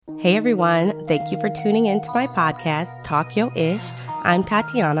Hey everyone, thank you for tuning in to my podcast, Talk Yo Ish. I'm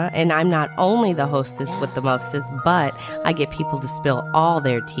Tatiana, and I'm not only the hostess with the mostest, but I get people to spill all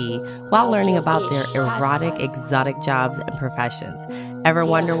their tea while learning about their erotic, exotic jobs and professions. Ever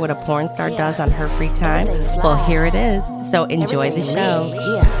wonder what a porn star does on her free time? Well, here it is, so enjoy the show.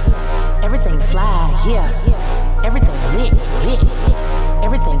 Yeah, everything fly, yeah, everything lit,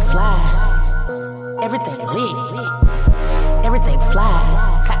 everything fly, everything lit, everything fly.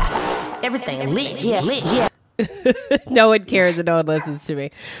 Everything lit, yeah. No one cares and no one listens to me.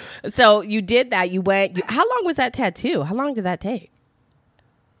 So you did that. You went. How long was that tattoo? How long did that take?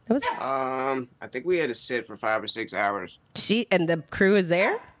 That was. I think we had to sit for 5 or 6 hours. And the crew is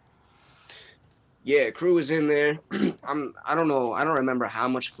there. Yeah, crew was in there. I don't know. I don't remember how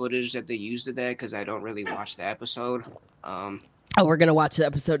much footage that they used of that because I don't really watch the episode. Oh, we're gonna watch the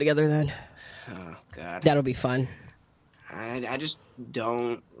episode together then. Oh God, that'll be fun. I just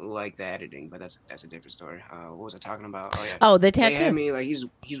don't like the editing, but that's a different story. What was I talking about? Oh yeah. Oh, the tattoo. They had me like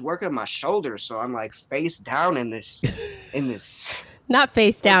he's working my shoulder, so I'm like face down in this not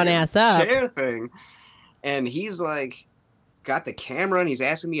face down, ass up chair thing, and he's like got the camera and he's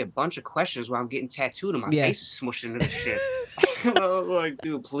asking me a bunch of questions while I'm getting tattooed and my face is smushed into the shit. I was like,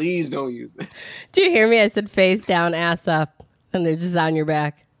 dude, please don't use it. Do you hear me? I said face down, ass up, and they're just on your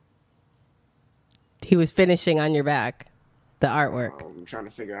back. He was finishing on your back. The artwork. I'm trying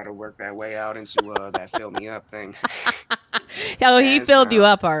to figure out how to work that way out into that fill me up thing. Oh, he filled you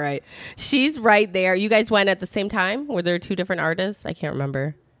up all right. She's right there. You guys went at the same time? Were there two different artists? I can't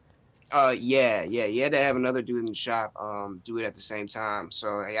remember. Yeah. You had to have another dude in the shop do it at the same time.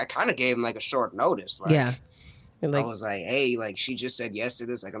 So I kind of gave him like a short notice. Like, yeah. I was like, hey, like she just said yes to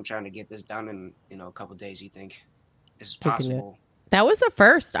this. Like I'm trying to get this done in a couple days. You think this is possible? That was the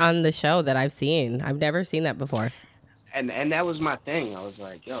first on the show that I've seen. I've never seen that before. And that was my thing. I was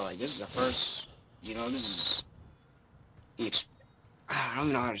like, yo, like this is the first, this is, I don't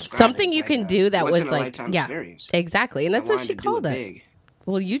even know how to describe something it. You can do that was like, yeah, experience. Exactly. And that's what she called it. Big.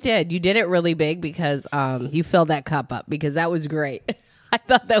 Well, you did it really big because you filled that cup up because that was great. I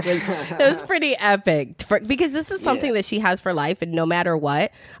thought that was pretty epic because this is something that she has for life. And no matter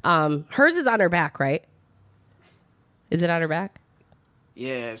what, hers is on her back, right? Is it on her back?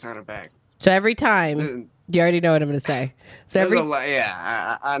 Yeah, it's on her back. So every time, you already know what I'm going to say. So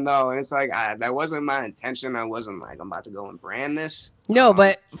I know. And it's like, that wasn't my intention. I wasn't like, I'm about to go and brand this. No,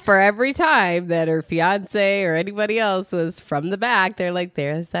 but for every time that her fiance or anybody else was from the back, they're like,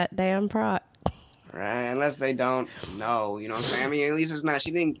 there's that damn prop. Right. Unless they don't know, you know what I'm saying? I mean, at least it's not, she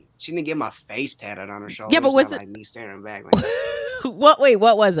didn't get my face tatted on her shoulder. Yeah, but was it like me staring back? Like, what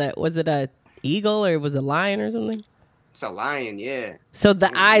was it? Was it a eagle or was it a lion or something? It's a lion, yeah. So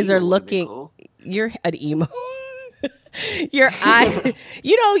the eyes are looking. Cool. You're an emo. Your eye,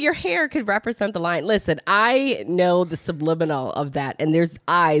 your hair could represent the lion. Listen, I know the subliminal of that, and there's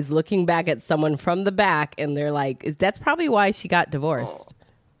eyes looking back at someone from the back, and they're like, that's probably why she got divorced.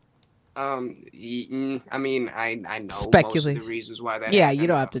 I mean, I know most of the reasons why that. Yeah, happened. You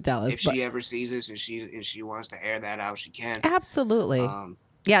don't have to tell us. If she ever sees this and she wants to air that out, she can. Absolutely.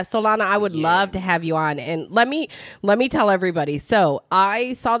 Yeah, Solana, I would love to have you on. And let me tell everybody. So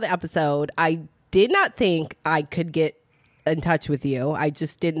I saw the episode. I did not think I could get in touch with you. I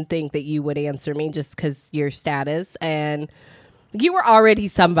just didn't think that you would answer me just because your status. And you were already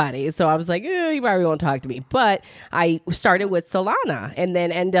somebody. So I was like, you probably won't talk to me. But I started with Solana and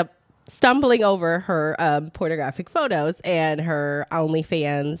then end up stumbling over her pornographic photos and her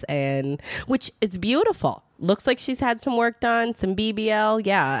OnlyFans, and which it's beautiful. Looks like she's had some work done, some BBL.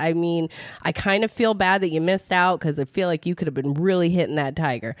 Yeah, I mean, I kind of feel bad that you missed out because I feel like you could have been really hitting that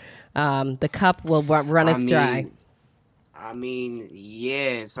tiger. The cup will run its dry. I mean,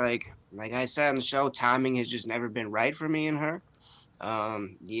 yeah, it's like I said on the show, timing has just never been right for me and her.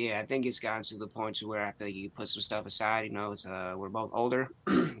 I think it's gotten to the point to where I feel like you put some stuff aside. It's we're both older,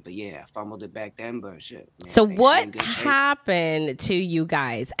 but yeah, I fumbled it back then. But shit. Man, so what happened to you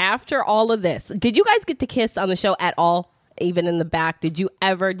guys after all of this? Did you guys get to kiss on the show at all? Even in the back, did you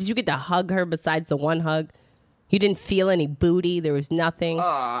get to hug her besides the one hug? You didn't feel any booty. There was nothing.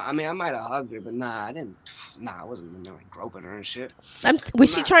 I mean, I might have hugged her, but nah, I didn't. Nah, I wasn't like groping her and shit.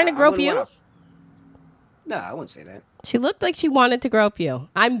 Was she trying to grope you? No, I wouldn't say that. She looked like she wanted to grope you.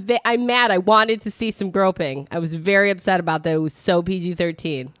 I'm mad. I wanted to see some groping. I was very upset about that. It was so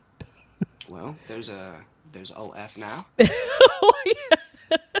PG-13. Well, there's OF now.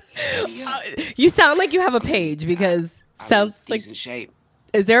 You sound like you have a page because sounds like decent shape.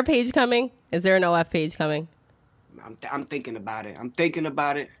 Is there a page coming? Is there an OF page coming? I'm thinking about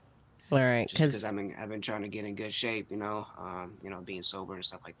it. All right, just because I've been trying to get in good shape, being sober and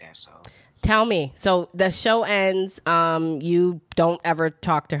stuff like that. So tell me. So the show ends. You don't ever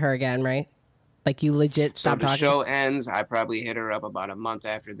talk to her again, right? Like you legit stop talking. So the show ends. I probably hit her up about a month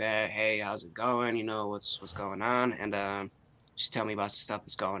after that. Hey, how's it going? What's going on? And just tell me about the stuff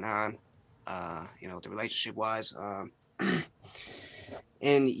that's going on. The relationship wise.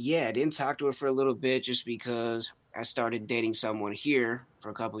 And yeah, I didn't talk to her for a little bit just because I started dating someone here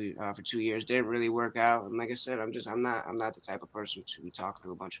for for 2 years. Didn't really work out. And like I said, I'm not the type of person to be talking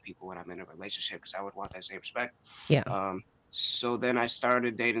to a bunch of people when I'm in a relationship because I would want that same respect. Yeah. So then I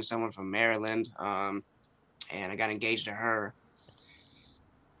started dating someone from Maryland, and I got engaged to her.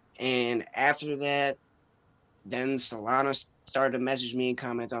 And after that, then Solana started to message me and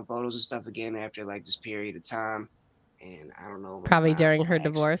comment on photos and stuff again after like this period of time. And I don't know. Probably during her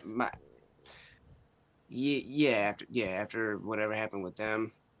divorce. After whatever happened with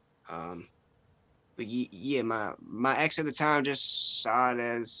them. But my ex at the time just saw it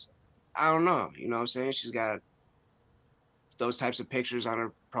as, I don't know, you know what I'm saying? She's got those types of pictures on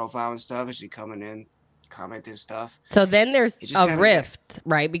her profile and stuff, and she coming in, commenting stuff. So then there's a rift,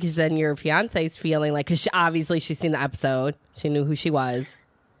 right? Because then your fiance's feeling like, because obviously she's seen the episode, she knew who she was.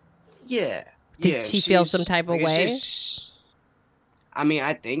 Yeah. Did she feel some type of way?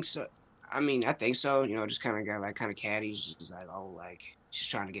 I think so. Just kind of got kind of catty. She's like, oh, like she's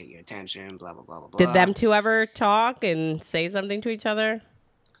trying to get your attention, blah, blah, blah, blah, blah. Did them two ever talk and say something to each other?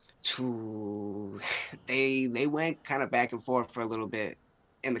 They went kind of back and forth for a little bit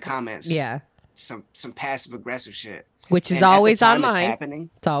in the comments. Yeah. Some passive aggressive shit. Which is always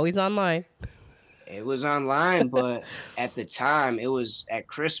online. It's always online. It was online, but at the time, it was at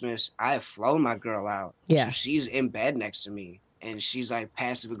Christmas. I had flown my girl out. Yeah. So she's in bed next to me. And she's like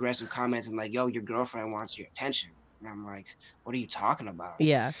passive aggressive commenting like, yo, your girlfriend wants your attention. And I'm like, what are you talking about?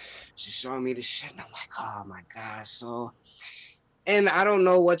 Yeah. She's showing me this shit. And I'm like, oh my God. So, and I don't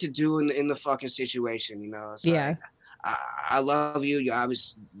know what to do in the fucking situation, It's yeah. Like, I love you.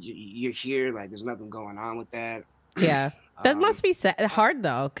 You're here. Like, there's nothing going on with that. Yeah. That must be hard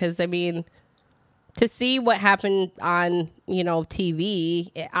though. Cause to see what happened on,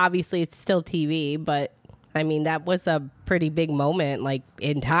 TV, obviously it's still TV, but that was a pretty big moment, like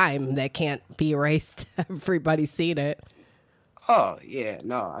in time that can't be erased. Everybody's seen it. Oh yeah,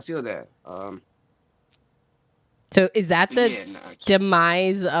 no, I feel that. So is that the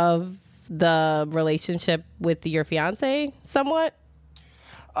demise of the relationship with your fiance somewhat?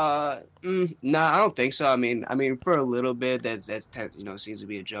 No, I don't think so. I mean, for a little bit, that's seems to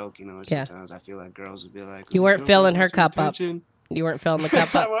be a joke. Sometimes I feel like girls would be like, you weren't filling her cup up. You weren't filling the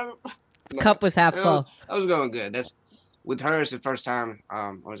cup up. No, cup was half full. I was going good. That's with her. It's the first time.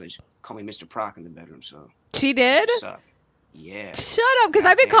 I was like, she called me Mr. Proc in the bedroom. So she did. What's up? Yeah. Shut up, because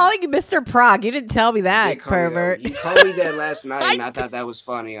I've been calling you Mr. Proc. You didn't tell me that, pervert. You called me that last night, and I thought that was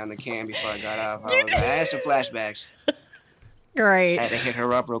funny on the cam before I got off. I had some flashbacks. Great. I had to hit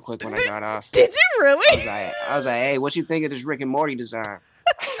her up real quick when I got off. Did you really? I was like, hey, what you think of this Rick and Morty design?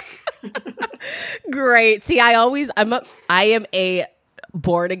 Great. See, I am a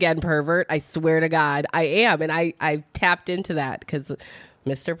born again pervert. I swear to God, I am, and I tapped into that because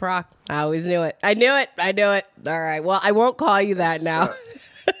Mr. Proc. I always knew it. I knew it. All right. Well, I won't call you that now.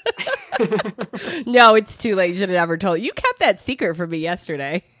 No, it's too late. You should have never told. You kept that secret from me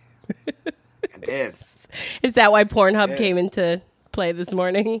yesterday. I did. Is that why Pornhub came into play this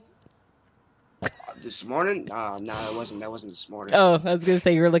morning? This morning? No, it wasn't. That wasn't this morning. Oh, I was gonna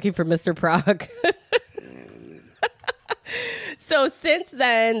say you were looking for Mr. Proc. So since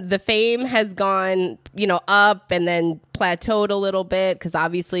then, the fame has gone, up and then plateaued a little bit because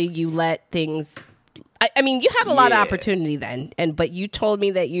obviously you let things. You had a lot of opportunity then, but you told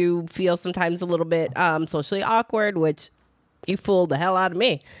me that you feel sometimes a little bit socially awkward, which you fooled the hell out of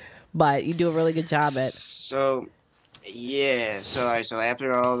me. But you do a really good job at. So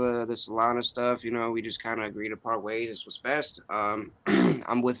after all the Solana stuff, we just kind of agreed to part ways. This was best.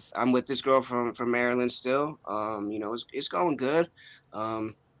 I'm with this girl from Maryland still. It's going good.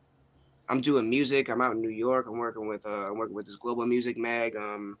 I'm doing music. I'm out in New York. I'm working with this global music mag.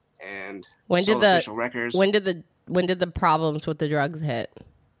 And Official Records. When did the problems with the drugs hit?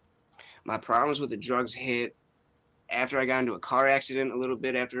 My problems with the drugs hit after I got into a car accident a little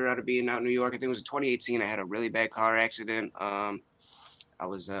bit after being out in New York. I think it was in 2018. I had a really bad car accident. I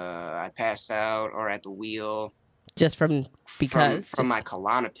passed out or at the wheel. Just from my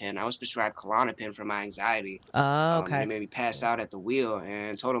Klonopin. I was prescribed Klonopin for my anxiety. Oh, okay. It made me pass out at the wheel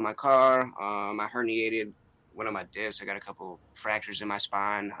and totaled my car. I herniated one of my discs. I got a couple fractures in my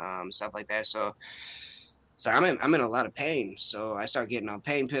spine, stuff like that. So So I'm in a lot of pain. So I start getting on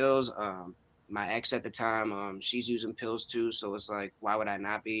pain pills. My ex at the time, she's using pills too. So it's like, why would I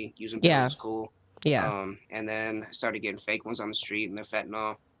not be using pills? Yeah. It's cool. Yeah. And then I started getting fake ones on the street and the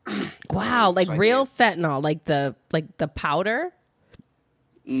fentanyl. Wow, like so real fentanyl, like the powder.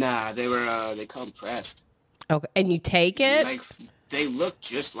 Nah, they come pressed. Okay, and you take it. Like they look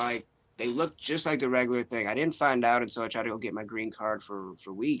just like the regular thing. I didn't find out until I tried to go get my green card for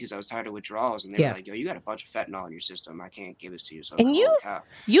weed because I was tired of withdrawals, and they were like, "Yo, you got a bunch of fentanyl in your system. I can't give this to you." So and you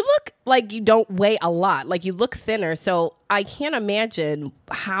look like you don't weigh a lot. Like you look thinner. So I can't imagine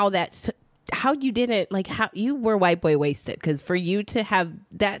how how you didn't like how you were white boy wasted because for you to have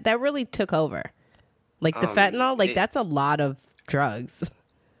that really took over. Like the fentanyl, like that's a lot of drugs.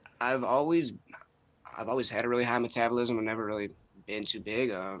 I've always had a really high metabolism and never really been too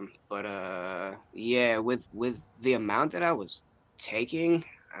big. But yeah, with the amount that I was taking,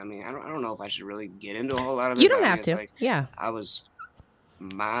 I mean, I don't know if I should really get into a whole lot of it. You don't have to. Like, yeah.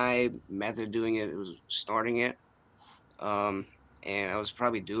 My method of doing it was snorting it. And I was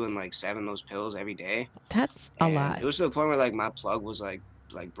probably doing like 7 of those pills every day. That's a lot. It was to the point where like my plug was like,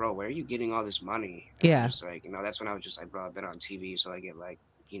 bro, where are you getting all this money? And yeah. Just like, that's when I was just like, bro, I've been on TV, so I get like,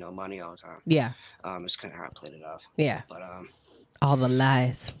 money all the time. Yeah. It's kind of how I played it off. Yeah. But all the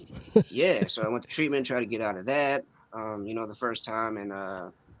lies. Yeah. So I went to treatment, tried to get out of that. The first time,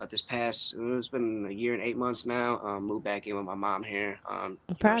 and but it's been a year and 8 months now. Moved back in with my mom here. I'm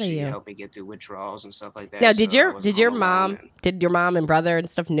proud of you. She helped me get through withdrawals and stuff like that. Now, did your mom and brother and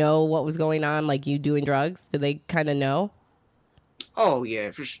stuff know what was going on? Like you doing drugs? Did they kind of know? Oh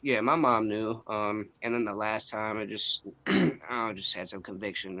yeah, my mom knew. And then the last time, I just had some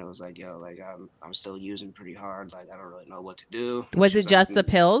conviction. It was like, yo, like I'm still using pretty hard. Like I don't really know what to do. Was it just the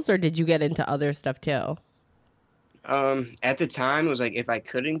pills, or did you get into other stuff too? At the time, it was like if I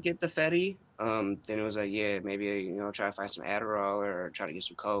couldn't get the Fetty, then it was like, yeah, maybe try to find some Adderall or try to get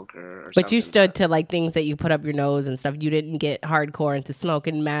some Coke or but something. You stood to like things that you put up your nose and stuff. You didn't get hardcore into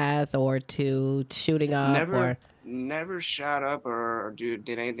smoking meth or to shooting up. Never shot up or did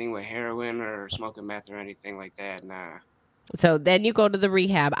anything with heroin or smoking meth or anything like that. Nah. So then you go to the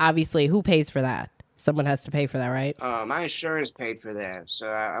rehab. Obviously, who pays for that? Someone has to pay for that, right? My insurance paid for that. So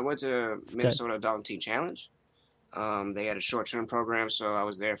I went to Minnesota Adult and Teen Challenge. They had a short-term program, so I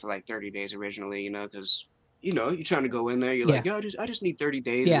was there for like 30 days originally, because you're trying to go in there. You're like, yo, I just need 30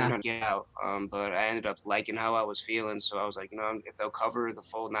 days and then get out. But I ended up liking how I was feeling, so I was like, if they'll cover the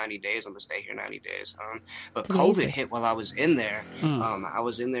full 90 days, I'm gonna stay here 90 days. But COVID hit while I was in there. I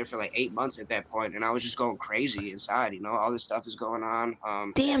was in there for like 8 months at that point, and I was just going crazy inside. All this stuff is going on.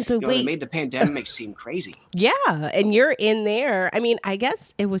 Damn, so wait. It made the pandemic seem crazy. Yeah, and you're in there. I mean, I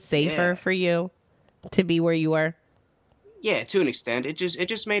guess it was safer for you to be where you were. Yeah, to an extent. It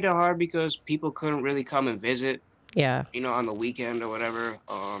just made it hard because people couldn't really come and visit. Yeah. On the weekend or whatever.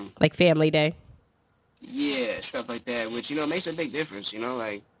 Like family day. Yeah, stuff like that, which makes a big difference.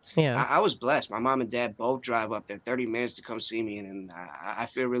 Yeah. I was blessed. My mom and dad both drive up there 30 minutes to come see me, and I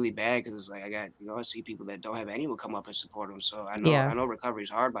feel really bad because it's like I got I see people that don't have anyone come up and support them. So I know recovery is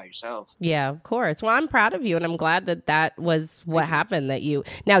hard by yourself. Yeah, of course. Well, I'm proud of you, and I'm glad that was what happened. That you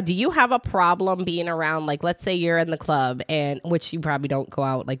now, do you have a problem being around? Like, let's say you're in the club, and which you probably don't go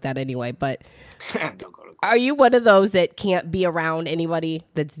out like that anyway, but. Don't go to the club. Are you one of those that can't be around anybody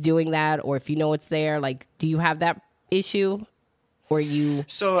that's doing that, or if you know it's there? Like, do you have that issue?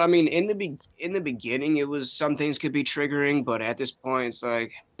 So I mean, in the beginning, it was some things could be triggering, but at this point, it's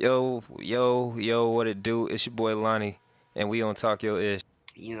like, yo, what it do? It's your boy Lonnie, and we on Talk Your Ish.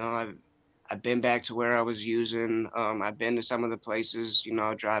 I've been back to where I was using. I've been to some of the places.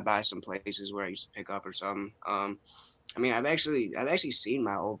 Drive by some places where I used to pick up or something. I mean, I've actually seen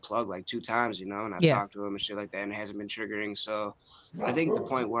my old plug like 2 times, and I've talked to him and shit like that, and it hasn't been triggering. So I think the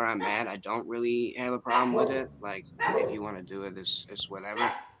point where I'm at, I don't really have a problem with it. Like, if you want to do it, it's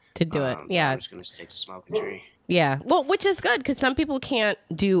whatever. To do it, yeah. I'm just gonna stick to smoking tree. Yeah, well, which is good because some people can't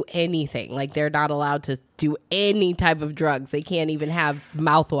do anything. Like, they're not allowed to do any type of drugs. They can't even have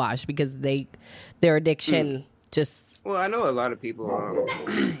mouthwash because their addiction just. Well, I know a lot of people.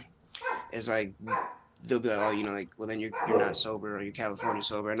 It's like. They'll be like, oh, well, then you're not sober or you're California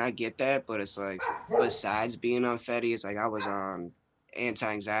sober. And I get that, but it's like, besides being on Fetty, it's like I was on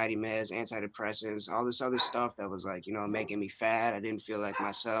anti-anxiety meds, antidepressants, all this other stuff that was like, making me fat. I didn't feel like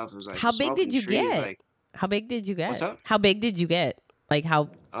myself. It was like, how big did you get? Like, how big did you get? What's up? How big did you get? Like how?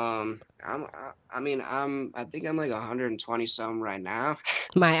 I think I'm like 120 something right now.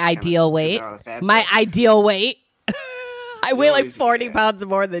 My ideal weight. My ideal weight. I weigh like 40 pounds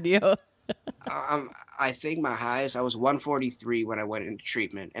more than you. I think my highest, I was 143 when I went into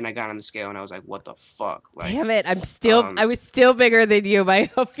treatment, and I got on the scale, and I was like, "What the fuck?" Like, Damn it! I was still bigger than you by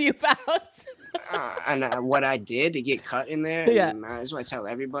a few pounds. What I did to get cut in there, Yeah. and that's what I tell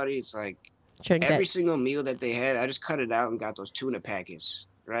everybody. It's like Drink every that. single meal that they had, I just cut it out and got those tuna packets.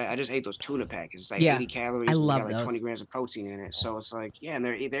 Right, I just ate those tuna packets. It's like Yeah. 80 calories. I and love they got like those. 20 grams of protein in it. So it's like, yeah, and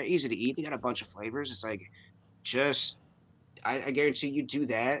they're easy to eat. They got a bunch of flavors. It's like, just I guarantee you do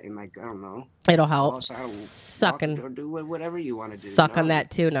that, and like I don't know, It'll go help. outside and Suck walk and or do whatever you want to do. suck you on know? that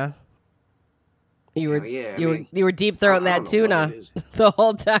tuna. You were Hell yeah, I you mean, were deep throating I that don't know what tuna it is. the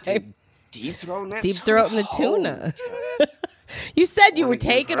whole time. Deep throating that. Deep sucker? throating the Holy tuna. cow. You said you Wanna were give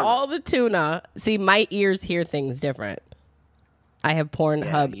taking her- all the tuna. See, my ears hear things different. I have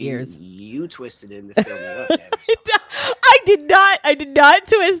Pornhub Yeah, ears. You twisted it into filming up. That I did not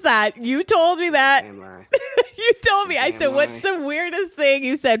twist that. You told me that. damn lie. You told me. I Damn said, "What's lie. the weirdest thing?"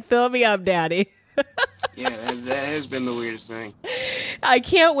 You said, "Fill me up, Daddy." Yeah, that has been the weirdest thing. I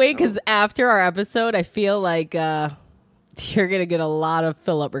can't wait because after our episode, I feel like you're gonna get a lot of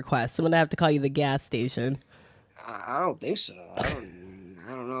fill up requests. I'm gonna have to call you the gas station. I don't think so.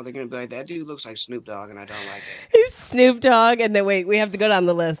 I don't know. They're gonna be like, that dude looks like Snoop Dogg, and I don't like it. He's Snoop Dogg, and then wait, we have to go down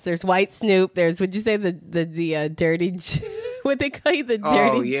the list. There's White Snoop. There's would you say the dirty? What they call you the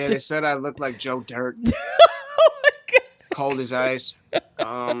dirty? Oh yeah, they said I look like Joe Dirt. Oh my God. Cold as ice.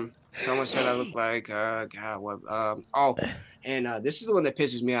 Someone said I look like God. What? And this is the one that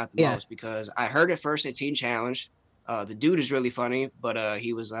pisses me off the Yeah. most because I heard it first at Teen Challenge. The dude is really funny, but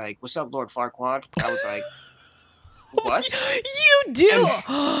he was like, "What's up, Lord Farquaad?" I was like, "What?" You do.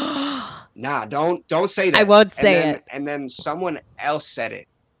 Nah, don't say that. I won't And say then- it. And then someone else said it.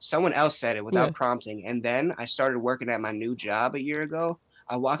 Someone else said it without Yeah. prompting. And then I started working at my new job a year ago.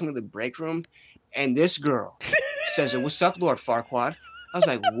 I walk into the break room, and this girl says, "What's up, Lord Farquaad?" I was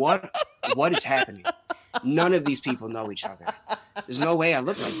like, "What? What is happening?" None of these people know each other. There's no way I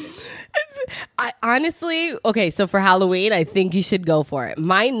look like this. I honestly, okay, so for Halloween, I think you should go for it.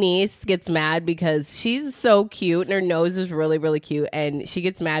 My niece gets mad because she's so cute and her nose is really, really cute. And she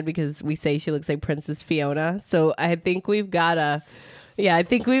gets mad because we say she looks like Princess Fiona. So I think we've got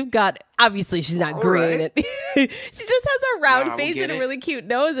obviously she's not All green. right. She just has a round Nah, face we'll and a get it. really cute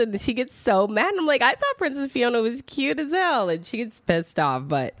nose. And she gets so mad. I'm like, I thought Princess Fiona was cute as hell. And she gets pissed off.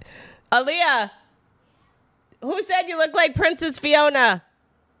 But Aaliyah, who said you look like Princess Fiona?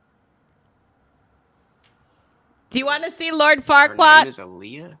 Do you want to see Lord Her Farquaad? name is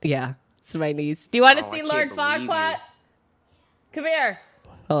Aaliyah. Yeah, it's my niece. Do you want to Oh, see I Lord can't believe Farquaad? you. Come here.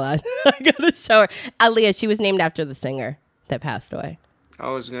 Hold on. I gotta show her. Aaliyah, she was named after the singer that passed away. I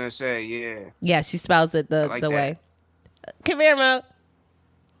was gonna say, yeah. Yeah, she spells it the like way. that. Come here, Mo.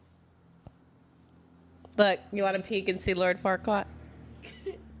 Look, you want to peek and see Lord Farquaad?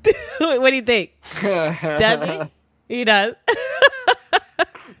 What do you think? Does he? He does.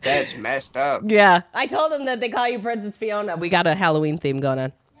 That's messed up. Yeah. I told him that they call you Princess Fiona. We got a Halloween theme going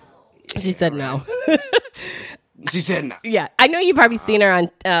on. She said no. She said no. Yeah, I know you've probably seen her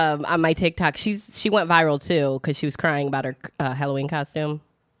on my TikTok. She went viral too because she was crying about her Halloween costume.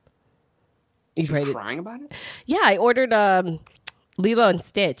 You She was rated- crying about it? Yeah, I ordered Lilo and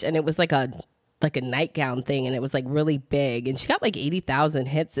Stitch, and it was like a nightgown thing, and it was like really big, and she got like 80,000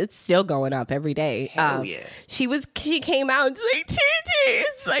 hits. It's still going up every day. Hell yeah. She came out and she's like, TT,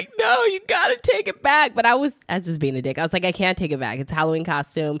 it's like, no, you gotta take it back. But I was just being a dick. I was like, I can't take it back. It's a Halloween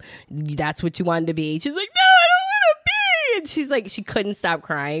costume. That's what you wanted to be. She's like, no, I don't want to be. And she's like, she couldn't stop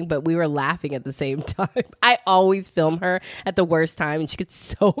crying, but we were laughing at the same time. I always film her at the worst time, and she gets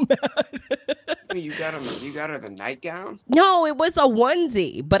so mad. You got her the nightgown? No, it was a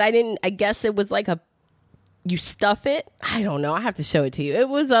onesie, but I guess it was like you stuff it. I don't know. I have to show it to you. It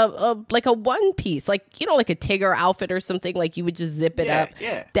was like a one piece, like, like a Tigger outfit or something, like you would just zip it up.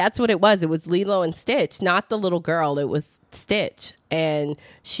 Yeah. That's what it was. It was Lilo and Stitch, not the little girl. It was Stitch. And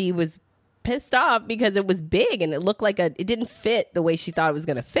she was pissed off because it was big and it looked like it didn't fit the way she thought it was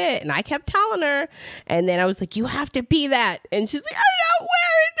going to fit. And I kept telling her. And then I was like, you have to be that. And she's like, I'm not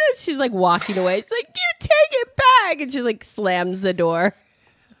wearing this. She's like walking away. She's like, you take it back. And she like slams the door.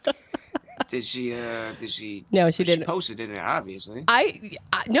 Did she No, she didn't. She posted it, obviously. I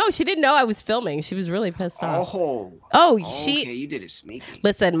no, she didn't know I was filming. She was really pissed off. Oh, she okay, you did it sneaky.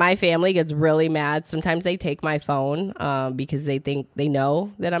 Listen, my family gets really mad. Sometimes they take my phone because they think they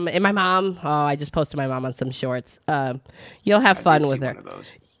know that I'm. And my mom, I just posted my mom on some shorts. You'll have fun with her. One of those.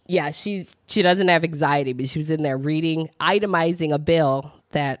 Yeah, she doesn't have anxiety, but she was in there itemizing a bill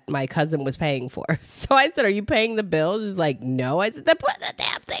that my cousin was paying for. So I said, "Are you paying the bill?" She's like, "No." I said, "Then put the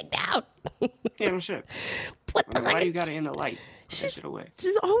damn thing down." Yeah, I'm sure. Put the Why friggin- you got it in the light? Put that shit away.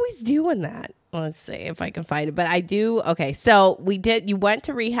 She's always doing that. Let's see if I can find it. But I do. Okay, so you went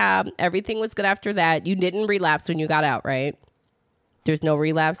to rehab. Everything was good after that. You didn't relapse when you got out, right? There's no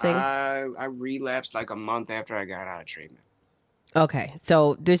relapsing? I relapsed like a month after I got out of treatment. Okay,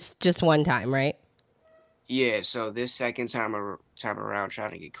 so this just one time, right? Yeah, so this second time around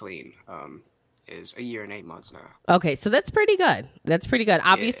trying to get clean is a year and 8 months now. Okay, so that's pretty good.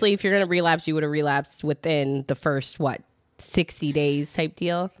 Obviously, if you're going to relapse, you would have relapsed within the first, 60 days type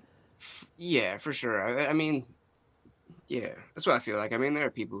deal? Yeah, for sure. I mean, yeah, that's what I feel like. I mean, there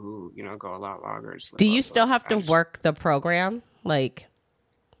are people who, go a lot longer. Do you still have to work the program? Like,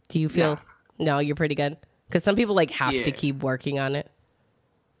 do you feel... No, you're pretty good? Because some people, have to keep working on it.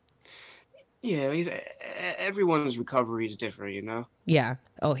 Yeah, everyone's recovery is different, Yeah.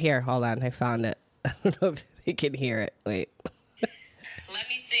 Oh, here, hold on. I found it. I don't know if they can hear it. Wait. Let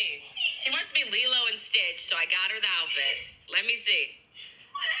me see. She wants to be Lilo and Stitch, so I got her the outfit. Let me see.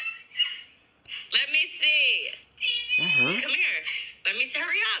 Let me see. Is that her? Come here. Let me see.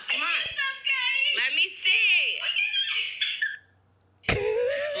 Hurry up. Come on. Let me see.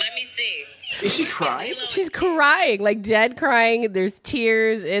 Let me see. Is she crying? She's crying, dead crying. There's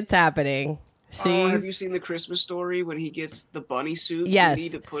tears. It's happening. Have you seen the Christmas Story when he gets the bunny suit? Yes. You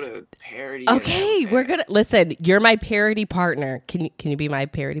need to put a parody. Okay, we're gonna listen. You're my parody partner. Can you be my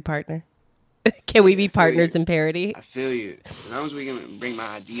parody partner? Can we be partners in parody? I feel you. As long as we can bring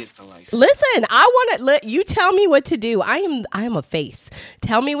my ideas to life. Listen, I want to let you tell me what to do. I am a face.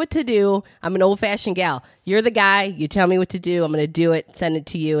 Tell me what to do. I'm an old fashioned gal. You're the guy. You tell me what to do. I'm gonna do it. Send it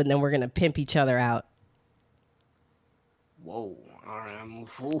to you, and then we're gonna pimp each other out. Whoa. All right.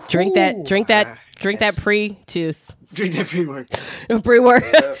 Drink that pre juice. Drink that pre-work. Pre-work.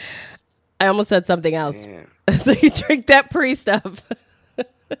 Yeah. I almost said something else. Yeah. So you drink that pre stuff.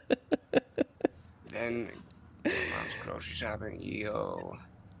 Then mom's grocery shopping. Yo.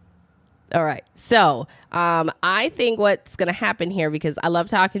 All right. So I think what's going to happen here, because I love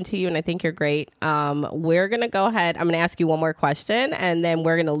talking to you and I think you're great. We're going to go ahead. I'm going to ask you one more question, and then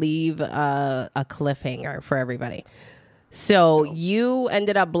we're going to leave a cliffhanger for everybody. So you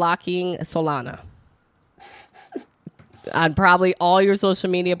ended up blocking Solana on probably all your social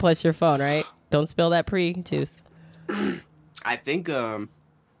media plus your phone, right? Don't spill that pre-juice. I think I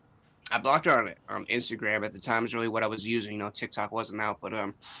blocked her on Instagram at the time. Is really what I was using. TikTok wasn't out, but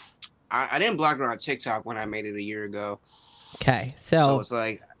I didn't block her on TikTok when I made it a year ago. Okay, so it's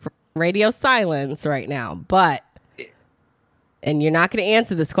like radio silence right now, but and you're not going to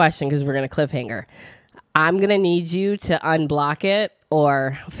answer this question because we're going to cliffhanger. I'm going to need you to unblock it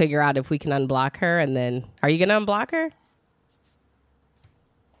or figure out if we can unblock her. And then, are you going to unblock her?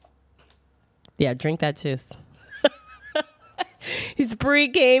 Yeah, drink that juice. He's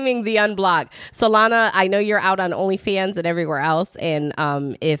pre-gaming the unblock. Solana, I know you're out on OnlyFans and everywhere else. And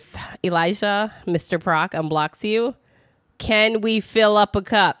if Elijah, Mr. Proc, unblocks you, can we fill up a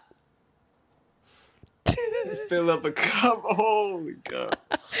cup? Fill up a cup. Holy God.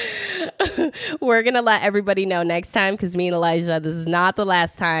 We're going to let everybody know next time, because me and Elijah, this is not the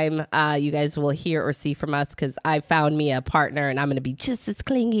last time you guys will hear or see from us, because I found me a partner and I'm going to be just as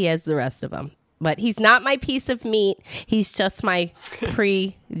clingy as the rest of them. But he's not my piece of meat. He's just my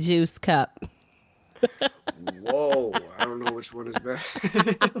pre-juice cup. Whoa. I don't know which one is better.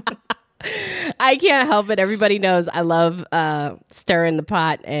 I can't help it. Everybody knows I love stirring the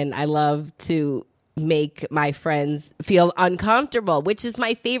pot, and I love to make my friends feel uncomfortable, which is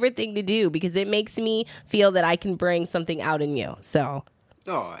my favorite thing to do, because it makes me feel that I can bring something out in you. So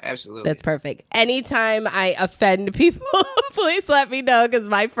oh, absolutely. That's perfect. Anytime I offend people, please let me know, because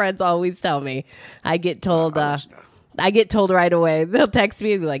my friends always tell me. I get told right away. They'll text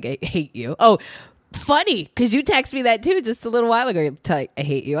me and be like, I hate you. Oh, funny, because you texted me that too just a little while ago. You're like, I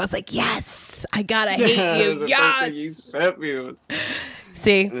hate you. I was like, yes, I gotta hate you. Yes. You sent me.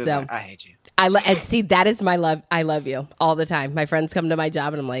 See, so I hate you. And see, that is my love. I love you all the time. My friends come to my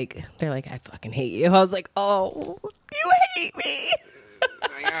job and they're like, I fucking hate you. I was like, oh, you hate me.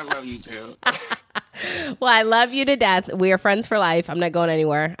 I love you too. Well, I love you to death. We are friends for life. I'm not going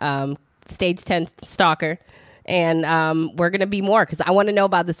anywhere. Stage 10 stalker. And we're going to be more, because I want to know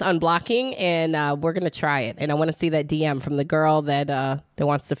about this unblocking, and we're going to try it. And I want to see that DM from the girl that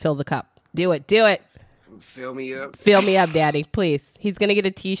wants to fill the cup. Do it. Do it. Fill me up. Fill me up, Daddy, please. He's going to get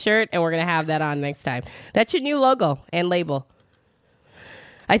a t-shirt, and we're going to have that on next time. That's your new logo and label.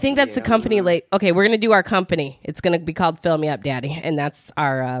 I think that's the company. Okay, we're going to do our company. It's going to be called Fill Me Up, Daddy. And that's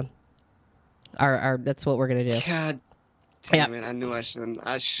our that's what we're going to do. God damn it. I knew I shouldn't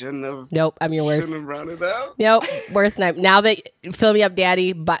have. Nope, I'm your worst. Shouldn't have rounded out. Nope, worst night. Now that Fill Me Up,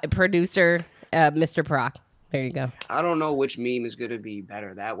 Daddy, producer, Mr. Proc. There you go. I don't know which meme is gonna be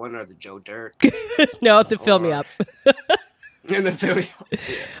better, that one or the Joe Dirt. No, to fill me up. In the film,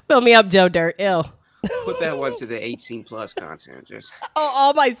 Fill me up, Joe Dirt. Ew. put that one to the 18 plus content. Just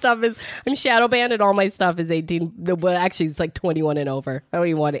All my stuff is, I'm shadow banned and all my stuff is 18. Well, actually, it's like 21 and over. I don't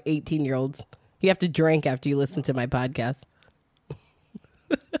even want 18-year-olds. You have to drink after you listen to my podcast.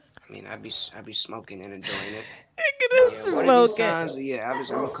 I mean, I'd be smoking and enjoying it. You're gonna smoke it. I'm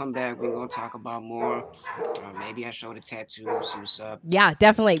gonna come back. We're gonna talk about more. Maybe I show the tattoo. See what's up. Yeah,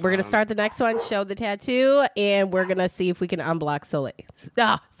 definitely. We're gonna start the next one. Show the tattoo, and we're gonna see if we can unblock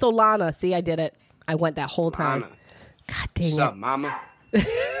Solana. See, I did it. I went that whole time. God dang What's up, mama?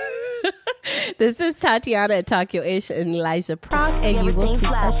 This is Tatiana at Tokyo Ish and Elijah Proc, and you will see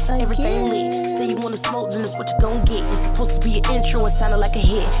us Everything lit. again. Say you want to smoke, then that's what you gon' get. It's supposed to be an intro, it sounded like a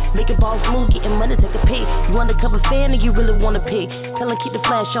hit. Make it ball smooth, getting money, take a pic. You undercover fan, and you really want to pick. Tell them keep the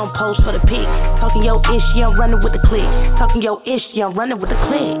flash on post for the pic. Talking yo ish, yeah, I'm running with the click. Talking yo ish, yeah, I'm running with the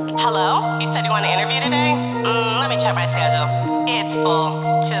click. Hello? You said you want to interview today? Let me check my schedule. It's full.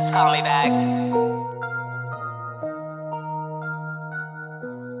 Just call me back.